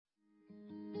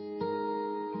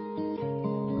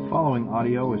following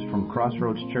audio is from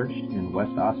CrossRoads Church in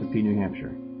West Ossipee, New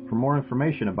Hampshire. For more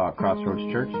information about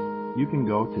CrossRoads Church, you can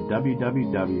go to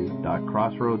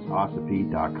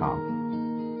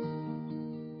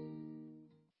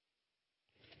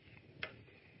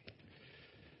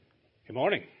www.crossroadsossipee.com. Good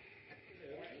morning.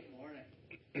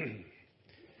 Good morning.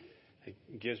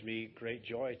 It gives me great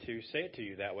joy to say it to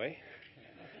you that way.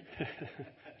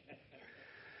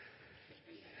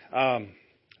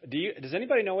 Does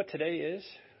anybody know what today is?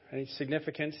 Any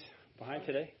significance behind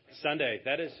today? Sunday.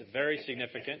 That is very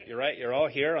significant. You're right. You're all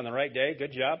here on the right day.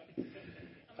 Good job.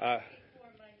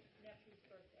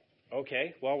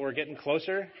 Okay. Well, we're getting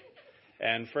closer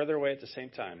and further away at the same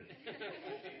time.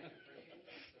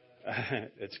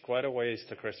 It's quite a ways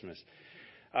to Christmas.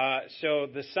 So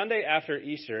the Sunday after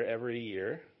Easter every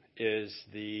year is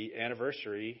the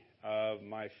anniversary of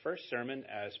my first sermon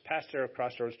as pastor of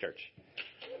CrossRoads Church.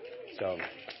 So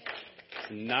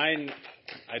 9,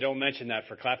 I don't mention that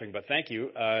for clapping, but thank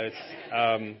you. It's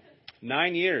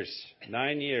 9 years.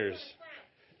 9 years.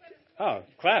 Oh,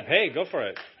 clap. Hey, go for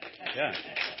it. Yeah.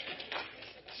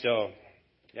 So,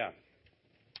 yeah.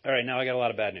 All right, now I got a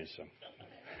lot of bad news, so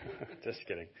just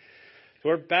kidding. So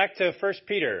we're back to 1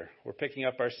 Peter. We're picking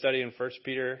up our study in 1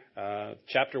 Peter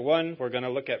chapter 1. We're going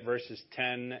to look at verses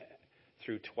 10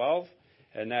 through 12,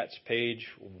 and that's page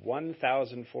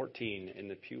 1014 in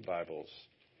the Pew Bibles.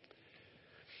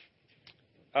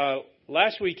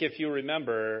 Last week, if you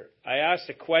remember, I asked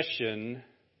a question.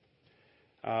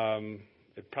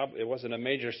 It wasn't a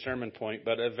major sermon point,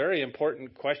 but a very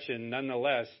important question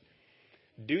nonetheless.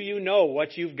 Do you know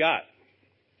what you've got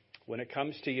when it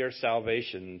comes to your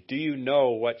salvation? Do you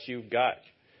know what you've got?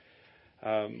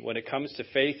 When it comes to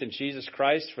faith in Jesus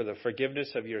Christ for the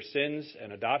forgiveness of your sins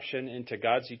and adoption into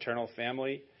God's eternal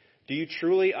family, do you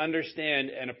truly understand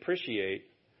and appreciate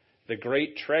the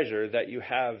great treasure that you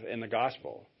have in the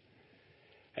gospel?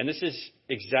 And this is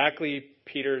exactly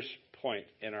Peter's point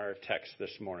in our text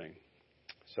this morning.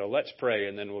 So let's pray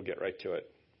and then we'll get right to it.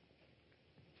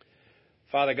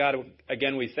 Father God,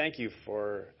 again, we thank you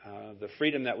for the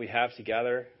freedom that we have to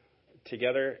gather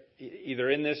together, either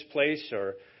in this place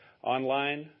or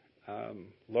online.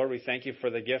 Lord, we thank you for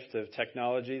the gift of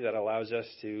technology that allows us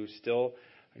to still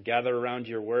gather around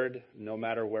your word, no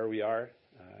matter where we are,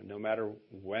 no matter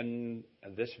when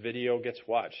this video gets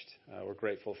watched. We're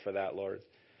grateful for that, Lord.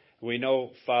 We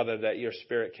know, Father, that your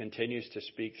Spirit continues to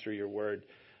speak through your word,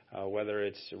 whether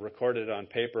it's recorded on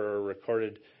paper or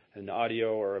recorded in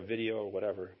audio or a video or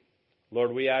whatever.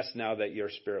 Lord, we ask now that your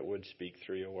Spirit would speak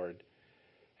through your word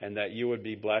and that you would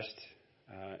be blessed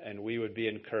and we would be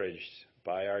encouraged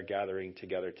by our gathering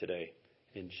together today.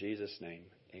 In Jesus' name,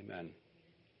 amen.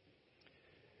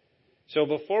 So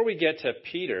before we get to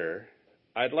Peter,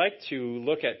 I'd like to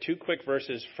look at 2 quick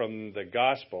verses from the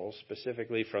Gospel,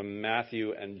 specifically from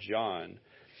Matthew and John,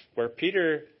 where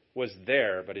Peter was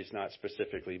there, but he's not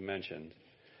specifically mentioned.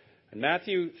 In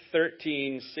Matthew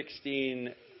 13,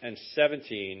 16, and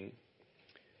 17,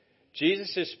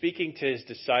 Jesus is speaking to his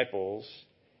disciples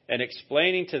and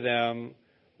explaining to them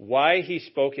why he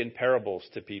spoke in parables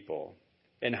to people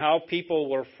and how people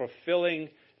were fulfilling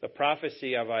the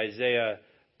prophecy of Isaiah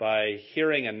by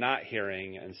hearing and not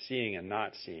hearing and seeing and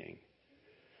not seeing.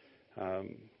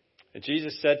 And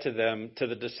Jesus said to them, to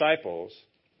the disciples,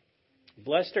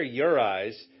 "Blessed are your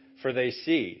eyes, for they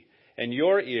see, and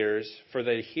your ears, for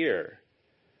they hear.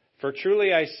 For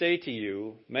truly I say to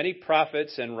you, many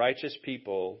prophets and righteous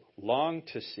people longed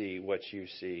to see what you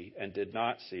see and did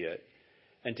not see it,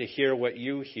 and to hear what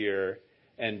you hear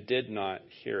and did not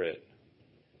hear it."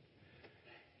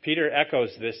 Peter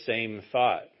echoes this same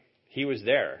thought. He was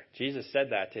there. Jesus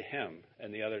said that to him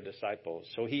and the other disciples.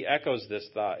 So he echoes this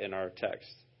thought in our text.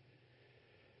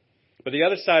 But the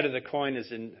other side of the coin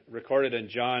is recorded in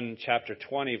John chapter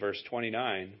 20, verse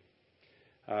 29.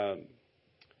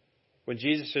 When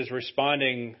Jesus is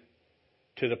responding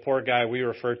to the poor guy we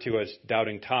refer to as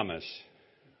Doubting Thomas.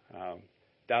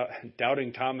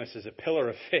 Doubting Thomas is a pillar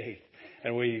of faith,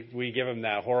 and we give him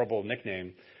that horrible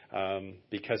nickname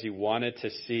because he wanted to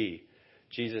see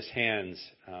Jesus'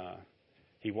 hands.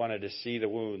 He wanted to see the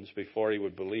wounds before he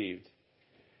would believe.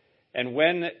 And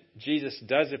when Jesus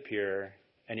does appear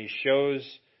and he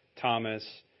shows Thomas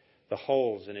the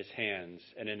holes in his hands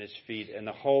and in his feet and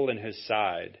the hole in his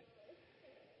side,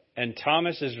 and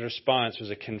Thomas's response was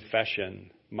a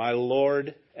confession, "My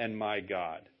Lord and my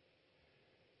God."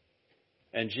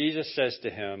 And Jesus says to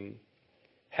him,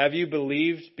 "Have you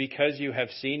believed because you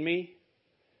have seen me?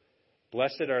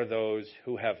 Blessed are those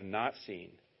who have not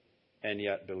seen and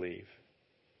yet believe."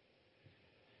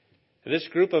 This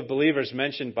group of believers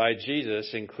mentioned by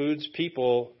Jesus includes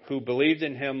people who believed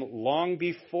in him long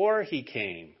before he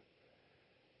came.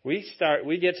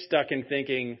 We get stuck in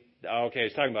thinking, okay,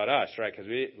 it's talking about us, right? Because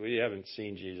we haven't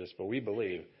seen Jesus, but we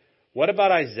believe. What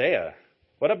about Isaiah?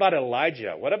 What about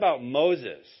Elijah? What about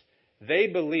Moses? They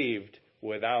believed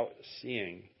without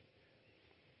seeing.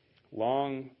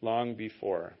 Long, long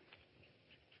before.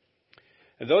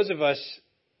 And those of us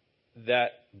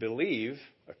that believe,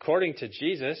 according to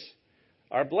Jesus,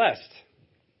 are blessed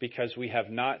because we have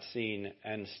not seen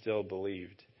and still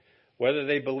believed. Whether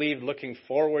they believed looking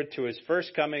forward to his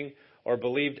first coming or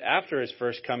believed after his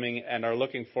first coming and are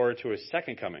looking forward to his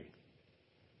second coming.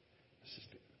 This is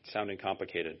sounding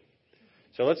complicated.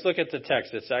 So let's look at the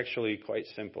text. It's actually quite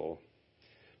simple.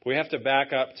 We have to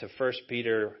back up to 1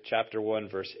 Peter chapter 1,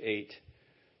 verse 8,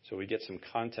 so we get some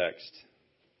context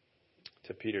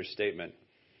to Peter's statement.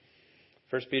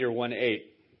 1 Peter 1:8.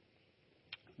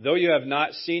 Though you have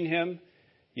not seen him,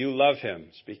 you love him,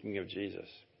 speaking of Jesus.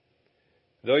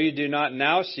 Though you do not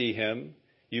now see him,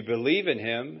 you believe in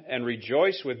him and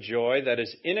rejoice with joy that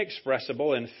is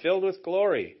inexpressible and filled with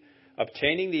glory,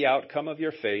 obtaining the outcome of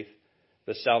your faith,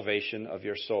 the salvation of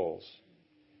your souls.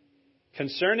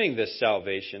 Concerning this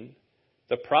salvation,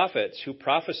 the prophets who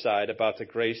prophesied about the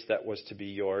grace that was to be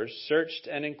yours searched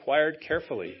and inquired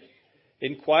carefully,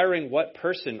 inquiring what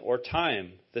person or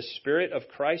time the Spirit of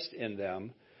Christ in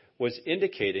them was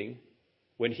indicating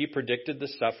when he predicted the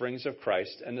sufferings of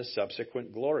Christ and the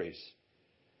subsequent glories.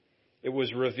 It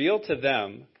was revealed to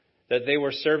them that they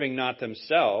were serving not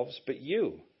themselves, but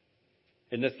you,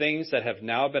 in the things that have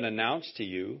now been announced to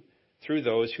you through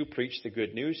those who preach the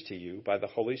good news to you by the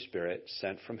Holy Spirit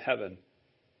sent from heaven,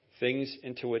 things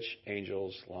into which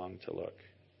angels long to look.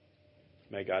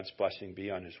 May God's blessing be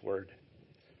on his word.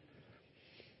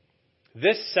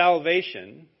 This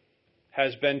salvation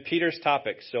has been Peter's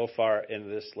topic so far in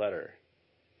this letter.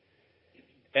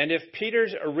 And if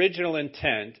Peter's original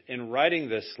intent in writing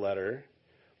this letter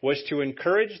was to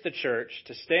encourage the church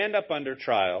to stand up under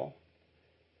trial,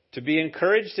 to be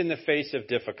encouraged in the face of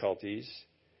difficulties,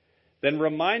 then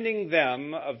reminding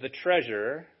them of the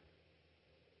treasure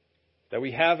that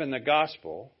we have in the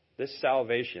gospel, this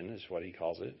salvation is what he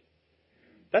calls it,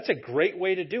 that's a great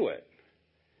way to do it.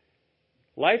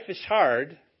 Life is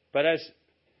hard, but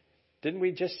didn't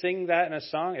we just sing that in a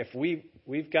song? If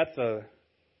we've got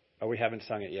we haven't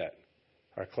sung it yet,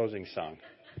 our closing song.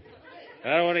 I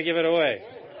don't want to give it away,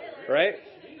 right?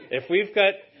 If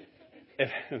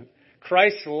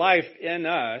Christ's life in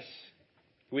us,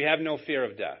 we have no fear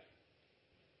of death.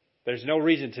 There's no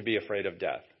reason to be afraid of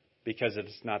death because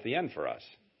it's not the end for us.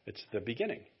 It's the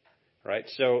beginning, right?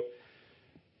 So,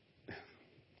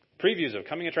 previews of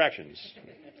coming attractions.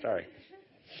 Sorry.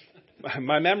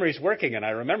 My memory's working and I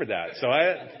remembered that. So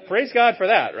praise God for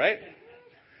that, right?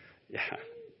 Yeah.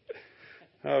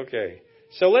 Okay.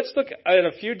 So let's look at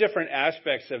a few different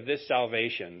aspects of this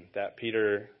salvation that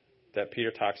Peter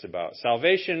talks about.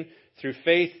 Salvation through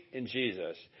faith in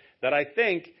Jesus that I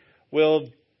think will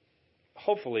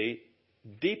hopefully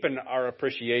deepen our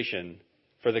appreciation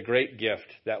for the great gift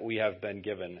that we have been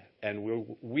given, and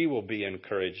we will be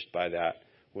encouraged by that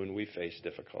when we face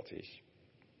difficulties.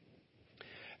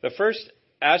 The first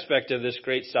aspect of this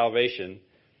great salvation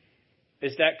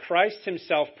is that Christ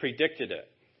himself predicted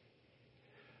it,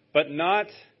 but not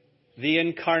the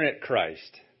incarnate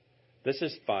Christ. This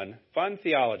is fun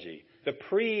theology. The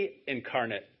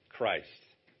pre-incarnate Christ.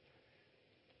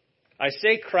 I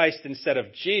say Christ instead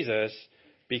of Jesus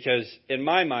because, in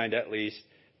my mind at least,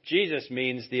 Jesus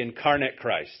means the incarnate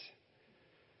Christ,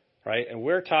 right? And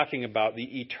we're talking about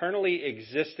the eternally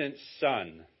existent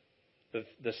Son,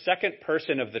 the second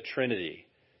person of the Trinity,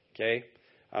 okay?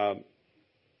 And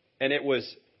it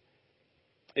was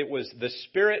the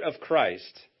Spirit of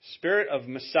Christ, Spirit of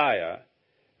Messiah,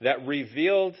 that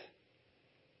revealed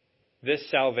this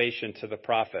salvation to the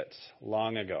prophets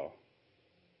long ago.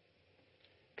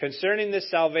 Concerning this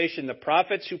salvation, the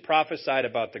prophets who prophesied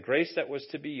about the grace that was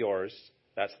to be yours,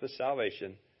 that's the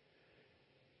salvation,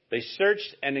 they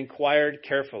searched and inquired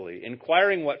carefully,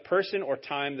 inquiring what person or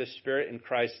time the Spirit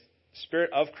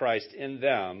of Christ in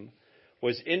them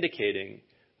was indicating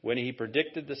when he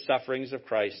predicted the sufferings of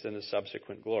Christ and the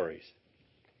subsequent glories.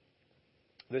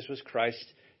 This was Christ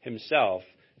himself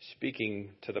speaking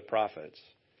to the prophets.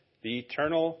 The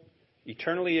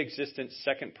eternally existent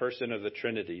second person of the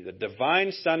Trinity, the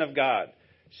divine Son of God,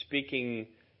 speaking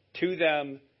to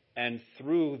them and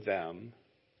through them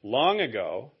long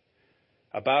ago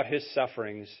about his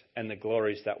sufferings and the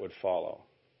glories that would follow.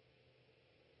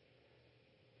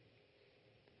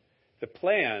 The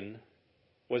plan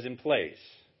was in place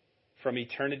from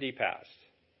eternity past.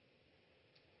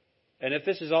 And if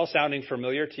this is all sounding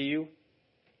familiar to you,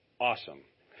 awesome.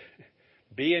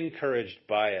 Be encouraged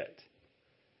by it.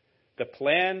 The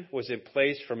plan was in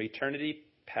place from eternity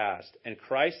past, and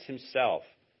Christ himself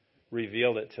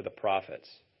revealed it to the prophets.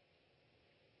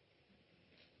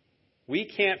 We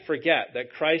can't forget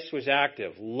that Christ was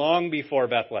active long before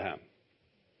Bethlehem,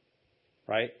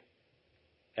 right?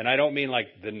 And I don't mean like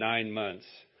the 9 months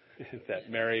that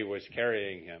Mary was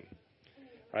carrying him,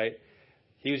 right?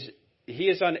 He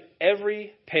is on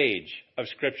every page of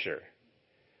Scripture.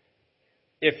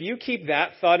 If you keep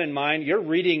that thought in mind, your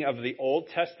reading of the Old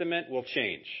Testament will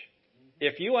change.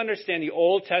 If you understand the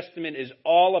Old Testament is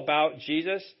all about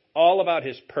Jesus, all about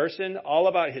his person, all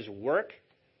about his work,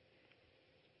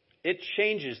 it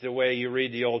changes the way you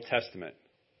read the Old Testament.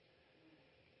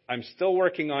 I'm still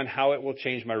working on how it will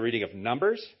change my reading of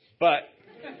Numbers, but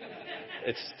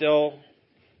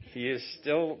he is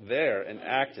still there and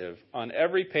active on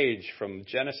every page from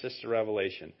Genesis to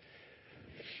Revelation.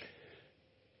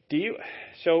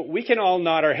 So we can all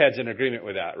nod our heads in agreement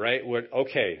with that, right?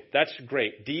 Okay, that's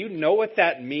great. Do you know what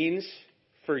that means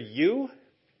for you?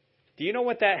 Do you know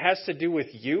what that has to do with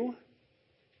you?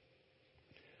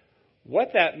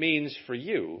 What that means for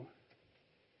you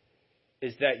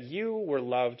is that you were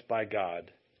loved by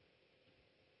God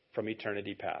from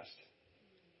eternity past.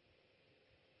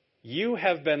 You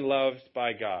have been loved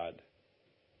by God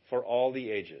for all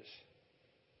the ages.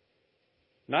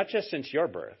 Not just since your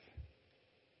birth,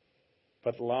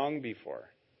 but long before.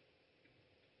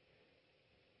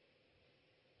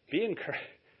 Be encouraged.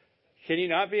 Can you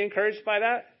not be encouraged by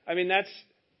that? I mean, that's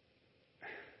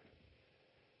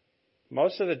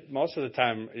most of the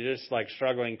time you're just like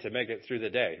struggling to make it through the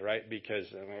day, right? Because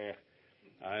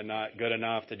I'm not good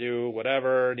enough to do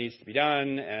whatever needs to be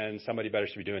done, and somebody better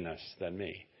should be doing this than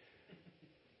me.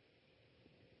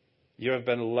 You have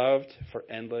been loved for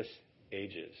endless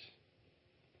ages.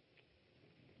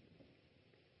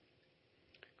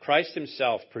 Christ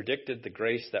himself predicted the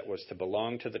grace that was to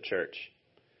belong to the church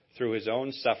through his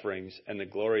own sufferings and the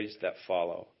glories that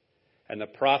follow. And the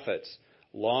prophets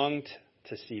longed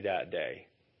to see that day.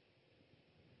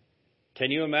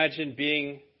 Can you imagine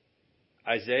being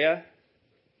Isaiah?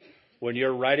 When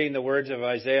you're writing the words of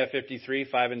Isaiah 53,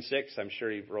 5 and 6, I'm sure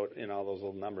he wrote in all those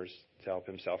little numbers to help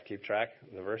himself keep track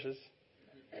of the verses.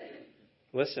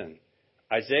 Listen,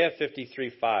 Isaiah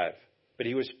 53, 5. But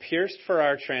he was pierced for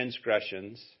our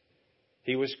transgressions.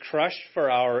 He was crushed for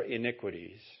our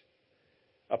iniquities.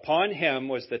 Upon him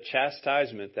was the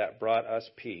chastisement that brought us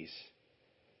peace.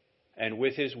 And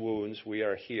with his wounds we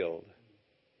are healed.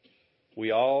 We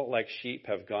all, like sheep,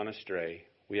 have gone astray.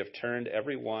 We have turned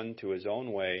every one to his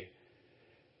own way.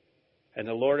 And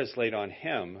the Lord has laid on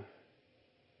him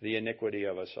the iniquity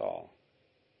of us all.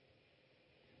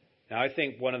 Now, I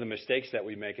think one of the mistakes that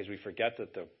we make is we forget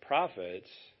that the prophets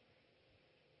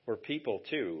were people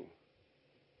too.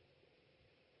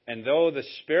 And though the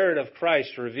Spirit of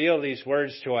Christ revealed these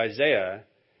words to Isaiah,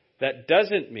 that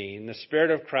doesn't mean the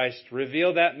Spirit of Christ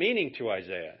revealed that meaning to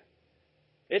Isaiah.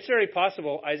 It's very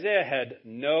possible Isaiah had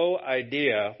no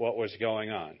idea what was going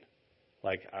on.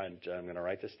 Like, I'm going to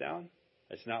write this down.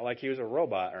 It's not like he was a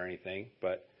robot or anything,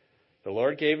 but the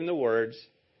Lord gave him the words.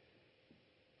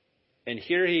 And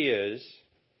here he is,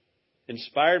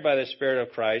 inspired by the Spirit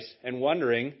of Christ, and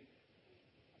wondering,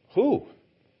 Who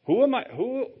am I?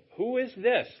 Who is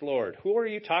this, Lord? Who are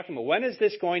you talking about? When is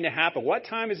this going to happen? What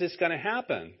time is this going to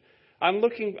happen? I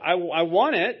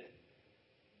want it.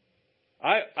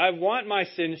 I want my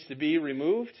sins to be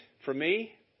removed from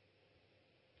me.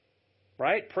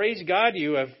 Right? Praise God,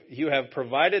 you have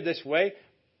provided this way.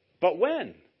 But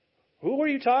when? Who are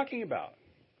you talking about?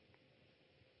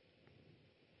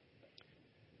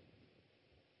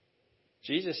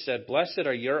 Jesus said, "Blessed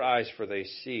are your eyes, for they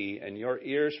see, and your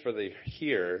ears, for they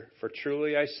hear. For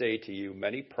truly I say to you,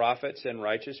 many prophets and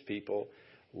righteous people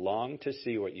long to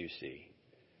see what you see,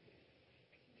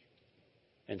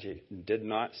 and did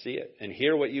not see it, and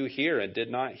hear what you hear, and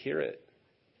did not hear it."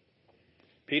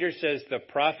 Peter says the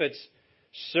prophets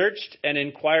searched and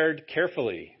inquired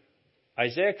carefully.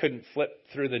 Isaiah couldn't flip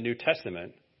through the New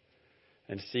Testament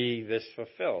and see this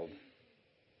fulfilled.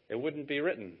 It wouldn't be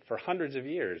written for hundreds of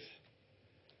years.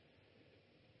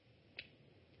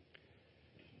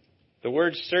 The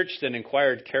words searched and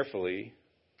inquired carefully,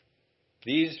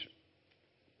 these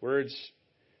words,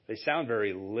 they sound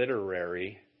very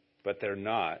literary, but they're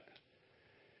not.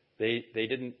 They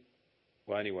didn't,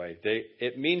 well anyway,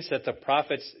 it means that the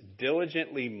prophets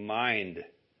diligently mined,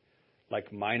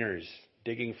 like miners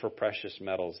digging for precious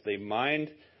metals. They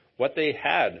mined what they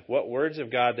had, what words of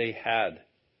God they had,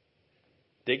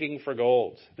 digging for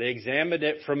gold. They examined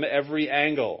it from every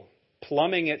angle.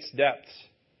 plumbing its depths,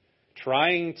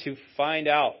 trying to find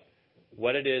out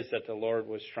what it is that the Lord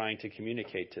was trying to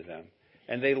communicate to them.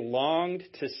 And they longed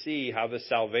to see how the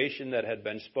salvation that had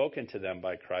been spoken to them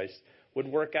by Christ would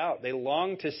work out. They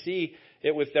longed to see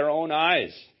it with their own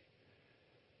eyes.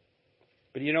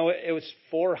 But it was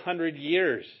 400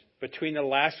 years between the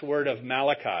last word of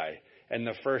Malachi and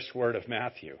the first word of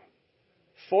Matthew.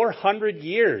 400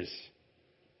 years.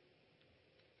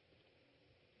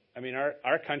 I mean,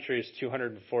 our country is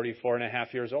 244 and a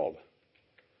half years old,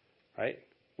 right?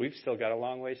 We've still got a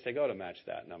long ways to go to match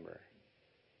that number.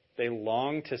 They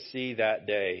longed to see that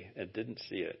day and didn't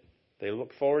see it. They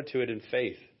look forward to it in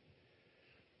faith.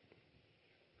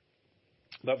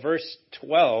 But verse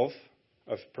 12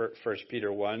 of 1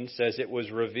 Peter 1 says, it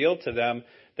was revealed to them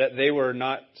that they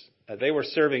were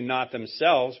serving not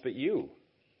themselves, but you.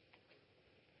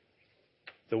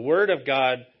 The word of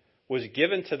God was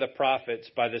given to the prophets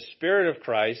by the Spirit of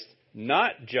Christ,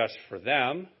 not just for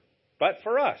them, but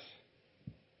for us.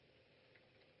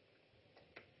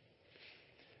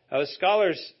 Now, the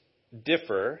scholars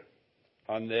differ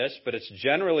on this, but it's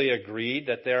generally agreed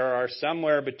that there are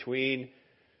somewhere between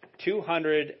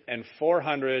 200 and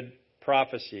 400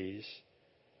 prophecies,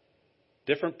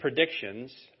 different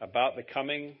predictions about the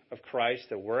coming of Christ,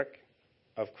 the work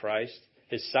of Christ,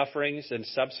 his sufferings and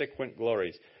subsequent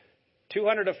glories.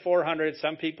 200 to 400,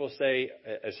 some people say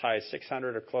as high as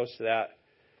 600 or close to that.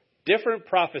 Different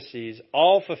prophecies,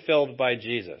 all fulfilled by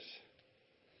Jesus.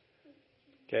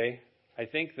 Okay? I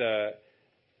think the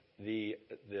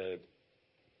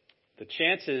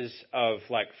chances of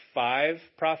like 5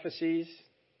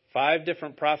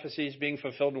 different prophecies being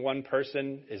fulfilled in one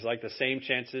person is like the same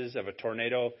chances of a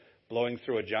tornado blowing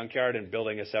through a junkyard and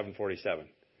building a 747.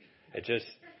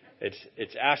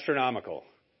 It's astronomical.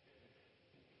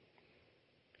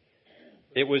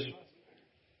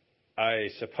 I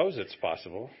suppose it's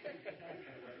possible.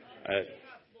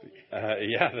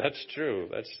 Yeah, that's true.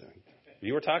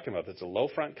 You were talking about that's a low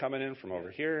front coming in from over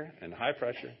here and high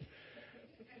pressure.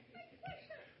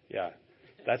 Yeah,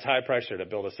 that's high pressure to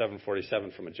build a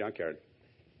 747 from a junkyard.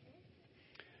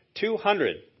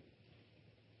 200.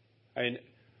 I mean,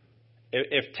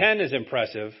 if 10 is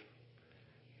impressive,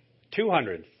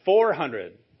 200,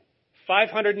 400,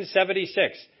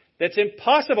 576. That's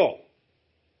impossible.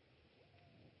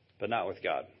 But not with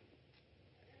God.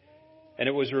 And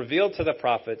it was revealed to the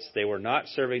prophets they were not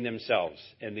serving themselves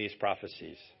in these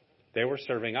prophecies. They were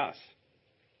serving us.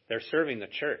 They're serving the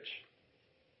church.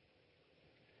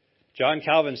 John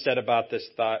Calvin said about this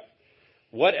thought,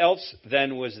 what else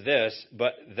then was this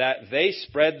but that they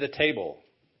spread the table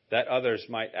that others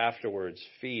might afterwards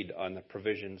feed on the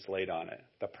provisions laid on it?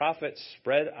 The prophets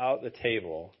spread out the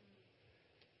table.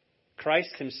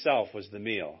 Christ himself was the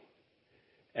meal.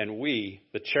 And we,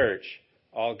 the church,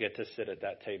 all get to sit at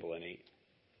that table and eat.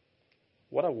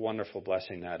 What a wonderful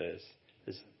blessing that is.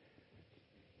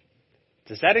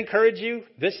 Does that encourage you?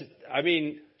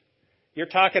 You're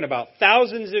talking about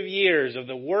thousands of years of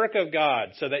the work of God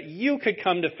so that you could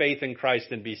come to faith in Christ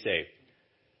and be saved.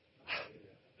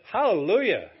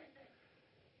 Hallelujah.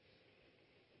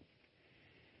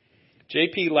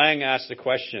 J.P. Lang asked the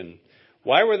question,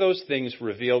 why were those things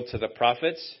revealed to the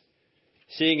prophets?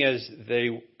 Seeing as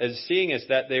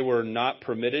that they were not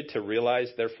permitted to realize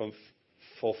their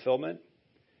fulfillment,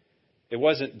 it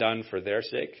wasn't done for their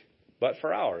sake, but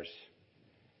for ours.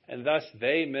 And thus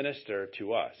they minister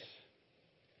to us.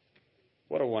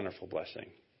 What a wonderful blessing.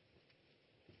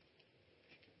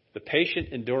 The patient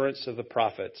endurance of the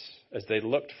prophets as they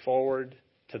looked forward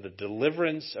to the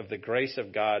deliverance of the grace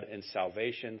of God and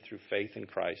salvation through faith in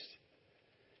Christ,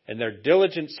 and their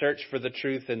diligent search for the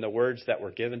truth in the words that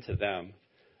were given to them,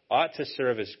 ought to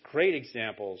serve as great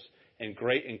examples and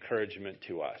great encouragement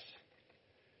to us.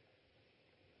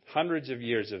 Hundreds of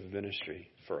years of ministry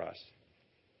for us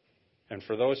and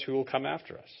for those who will come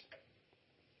after us.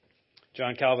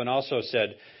 John Calvin also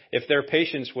said, if their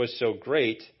patience was so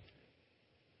great,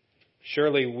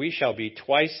 surely we shall be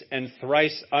twice and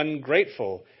thrice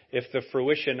ungrateful if the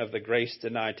fruition of the grace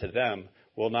denied to them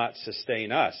will not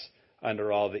sustain us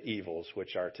under all the evils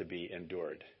which are to be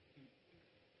endured.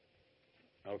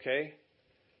 Okay?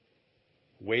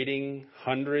 Waiting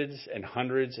hundreds and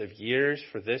hundreds of years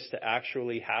for this to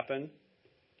actually happen.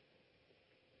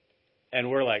 And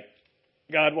we're like,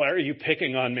 God, why are you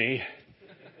picking on me?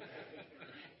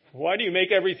 Why do you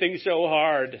make everything so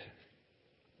hard?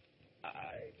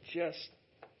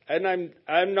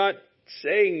 I'm not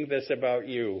saying this about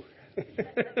you.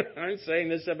 I'm saying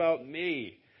this about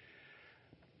me.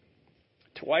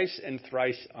 Twice and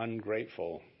thrice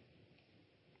ungrateful.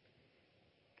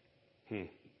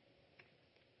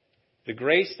 The The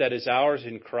grace that is ours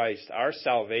in Christ, our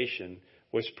salvation,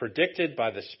 was predicted by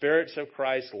the spirits of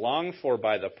Christ, longed for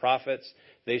by the prophets.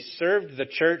 They served the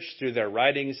church through their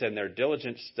writings and their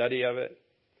diligent study of it.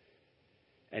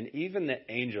 And even the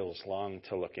angels longed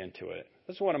to look into it.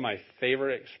 This is one of my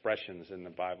favorite expressions in the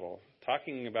Bible.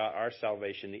 Talking about our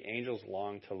salvation, the angels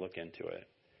longed to look into it.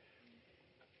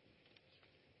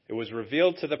 It was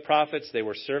revealed to the prophets they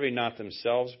were serving not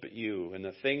themselves but you, and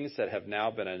the things that have now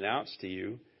been announced to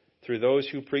you through those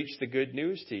who preach the good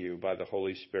news to you by the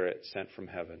Holy Spirit sent from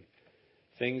heaven,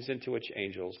 things into which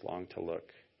angels long to look.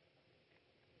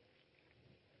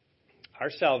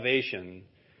 Our salvation,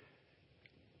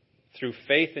 through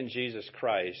faith in Jesus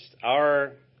Christ,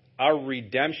 our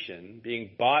redemption, being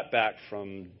bought back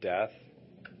from death,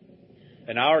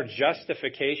 and our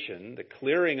justification, the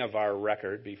clearing of our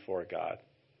record before God,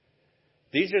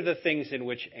 these are the things in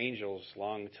which angels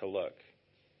long to look.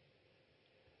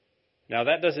 Now,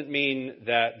 that doesn't mean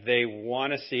that they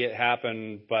want to see it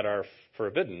happen but are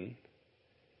forbidden.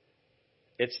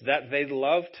 It's that they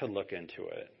love to look into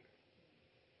it.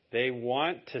 They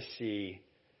want to see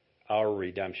our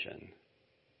redemption.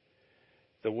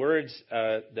 The words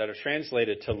that are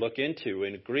translated to look into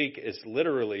in Greek is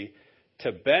literally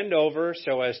to bend over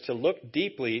so as to look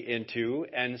deeply into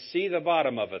and see the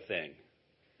bottom of a thing.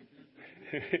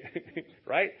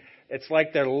 Right? It's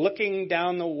like they're looking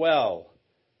down the well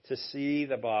to see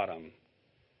the bottom.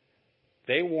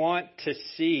 They want to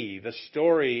see the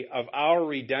story of our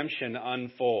redemption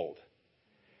unfold.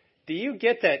 Do you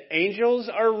get that angels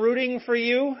are rooting for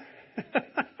you?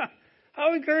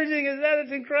 How encouraging is that?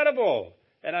 It's incredible.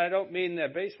 And I don't mean the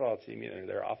baseball team either.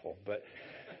 They're awful. But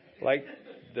like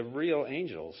the real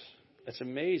angels. It's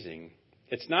amazing.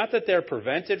 It's not that they're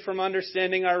prevented from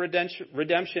understanding our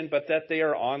redemption, but that they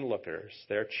are onlookers.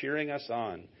 They're cheering us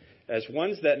on. As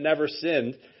ones that never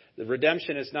sinned, the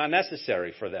redemption is not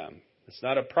necessary for them. It's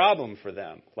not a problem for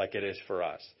them like it is for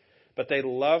us. But they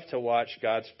love to watch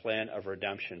God's plan of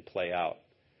redemption play out.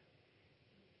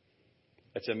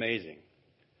 It's amazing.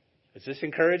 Is this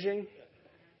encouraging?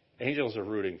 Angels are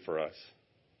rooting for us.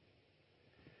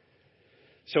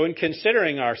 So in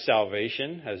considering our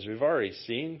salvation, as we've already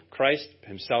seen, Christ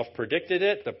himself predicted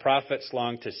it. The prophets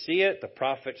longed to see it. The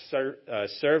prophets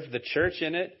served the church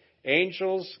in it.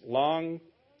 Angels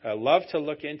love to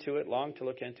look into it, long to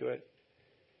look into it.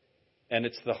 And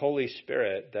it's the Holy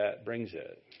Spirit that brings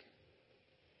it.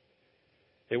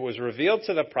 It was revealed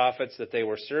to the prophets that they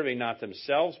were serving not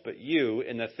themselves but you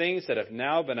in the things that have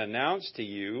now been announced to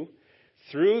you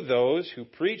through those who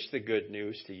preach the good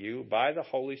news to you by the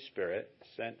Holy Spirit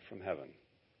sent from heaven.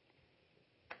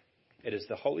 It is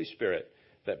the Holy Spirit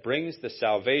that brings the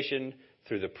salvation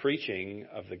through the preaching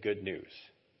of the good news.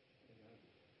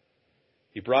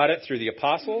 He brought it through the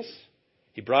apostles.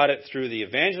 He brought it through the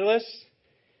evangelists.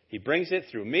 He brings it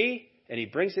through me, and he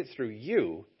brings it through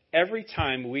you every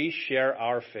time we share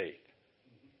our faith.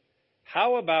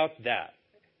 How about that?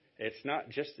 It's not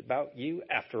just about you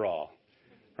after all.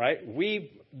 Right?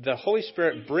 The Holy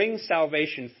Spirit brings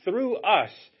salvation through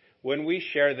us when we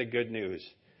share the good news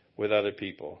with other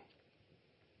people.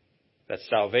 That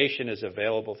salvation is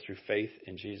available through faith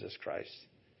in Jesus Christ.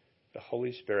 The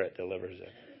Holy Spirit delivers it.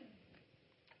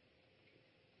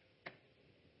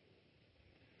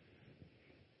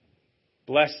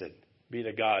 Blessed be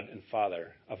the God and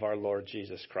Father of our Lord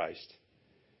Jesus Christ.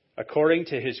 According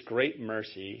to his great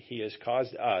mercy, he has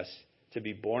caused us to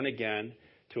be born again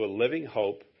to a living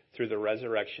hope through the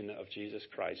resurrection of Jesus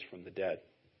Christ from the dead,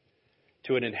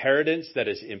 to an inheritance that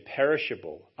is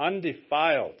imperishable,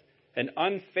 undefiled, and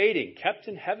unfading, kept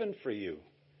in heaven for you,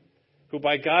 who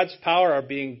by God's power are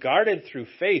being guarded through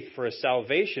faith for a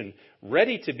salvation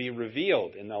ready to be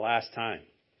revealed in the last time.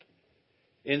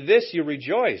 In this you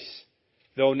rejoice,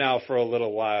 though now for a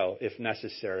little while, if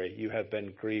necessary, you have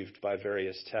been grieved by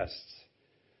various tests,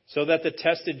 so that the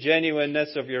tested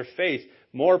genuineness of your faith,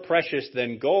 more precious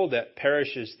than gold that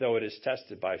perishes though it is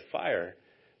tested by fire,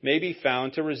 may be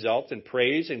found to result in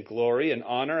praise and glory and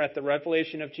honor at the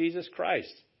revelation of Jesus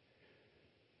Christ.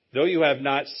 Though you have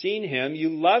not seen him, you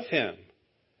love him.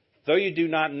 Though you do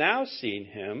not now see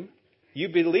him, you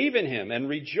believe in him and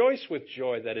rejoice with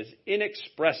joy that is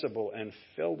inexpressible and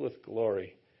filled with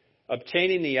glory,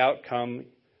 obtaining the outcome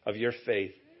of your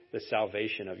faith, the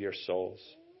salvation of your souls.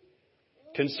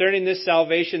 Concerning this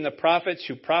salvation, the prophets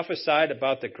who prophesied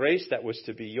about the grace that was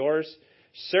to be yours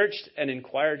searched and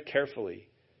inquired carefully,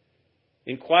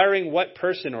 inquiring what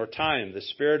person or time the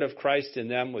Spirit of Christ in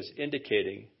them was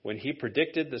indicating when he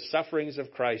predicted the sufferings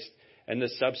of Christ and the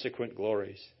subsequent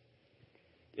glories.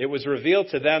 It was revealed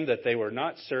to them that they were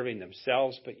not serving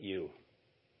themselves but you.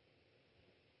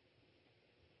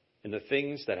 in the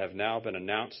things that have now been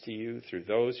announced to you through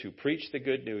those who preach the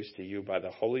good news to you by the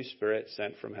Holy Spirit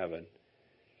sent from heaven,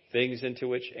 things into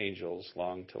which angels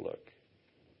long to look.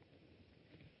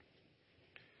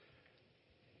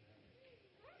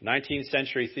 19th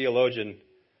century theologian,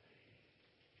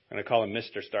 I'm going to call him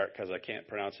Mr. Stark because I can't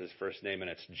pronounce his first name and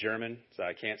it's German, so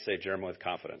I can't say German with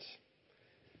confidence.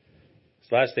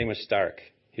 His last name was Stark.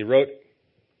 He wrote,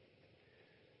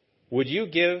 "Would you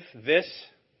give this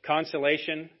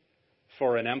consolation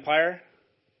for an empire?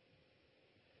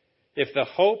 If the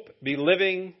hope be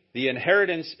living, the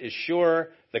inheritance is sure,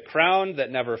 the crown that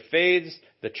never fades,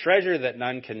 the treasure that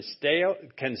none can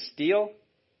steal,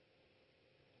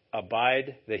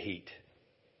 abide the heat.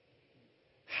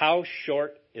 How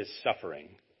short is suffering?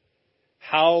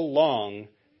 How long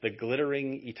the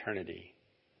glittering eternity?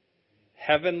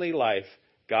 Heavenly life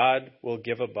God will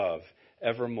give above,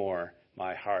 evermore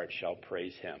my heart shall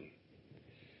praise him."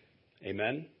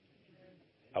 Amen?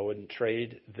 I wouldn't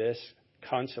trade this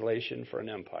consolation for an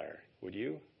empire. Would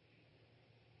you?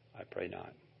 I pray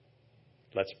not.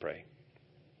 Let's pray.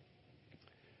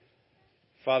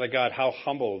 Father God, how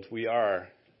humbled we are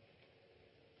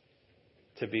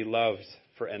to be loved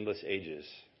for endless ages.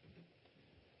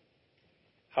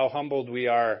 How humbled we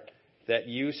are that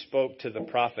you spoke to the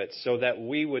prophets so that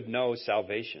we would know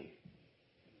salvation.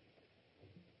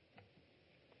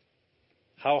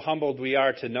 How humbled we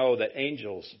are to know that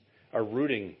angels are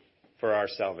rooting for our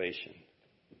salvation.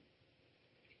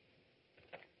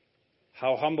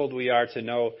 How humbled we are to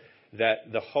know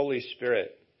that the Holy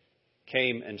Spirit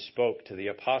came and spoke to the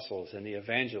apostles and the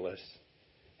evangelists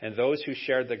and those who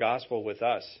shared the gospel with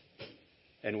us.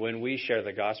 And when we share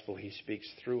the gospel, he speaks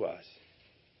through us.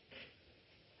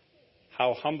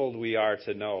 How humbled we are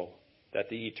to know that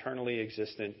the eternally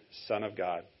existent Son of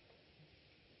God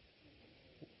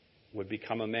would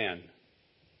become a man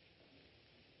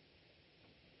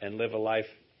and live a life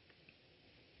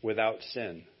without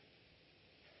sin,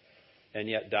 and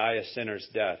yet die a sinner's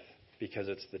death because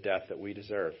it's the death that we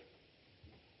deserve.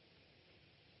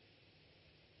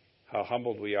 How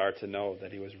humbled we are to know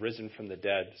that he was risen from the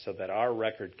dead so that our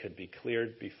record could be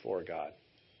cleared before God.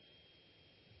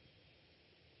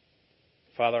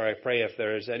 Father, I pray if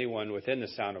there is anyone within the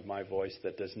sound of my voice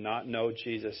that does not know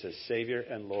Jesus as Savior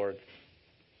and Lord,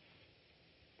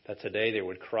 that today they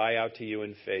would cry out to you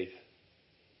in faith,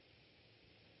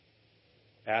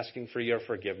 asking for your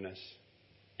forgiveness,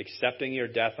 accepting your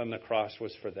death on the cross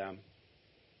was for them,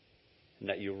 and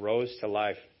that you rose to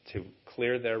life to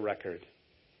clear their record,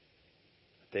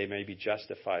 that they may be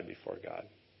justified before God.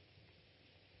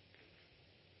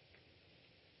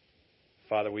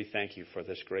 Father, we thank you for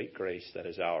this great grace that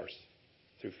is ours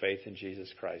through faith in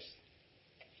Jesus Christ.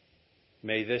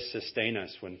 May this sustain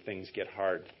us when things get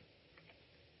hard.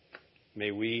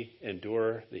 May we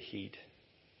endure the heat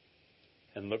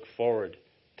and look forward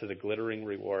to the glittering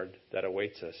reward that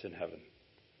awaits us in heaven.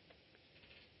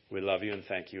 We love you and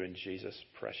thank you in Jesus'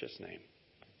 precious name.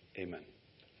 Amen.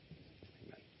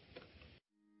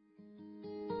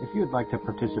 If you would like to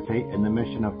participate in the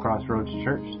mission of CrossRoads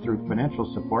Church through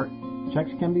financial support,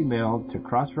 checks can be mailed to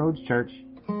CrossRoads Church,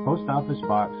 Post Office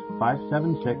Box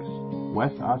 576,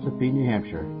 West Ossipee, New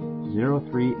Hampshire,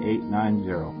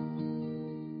 03890.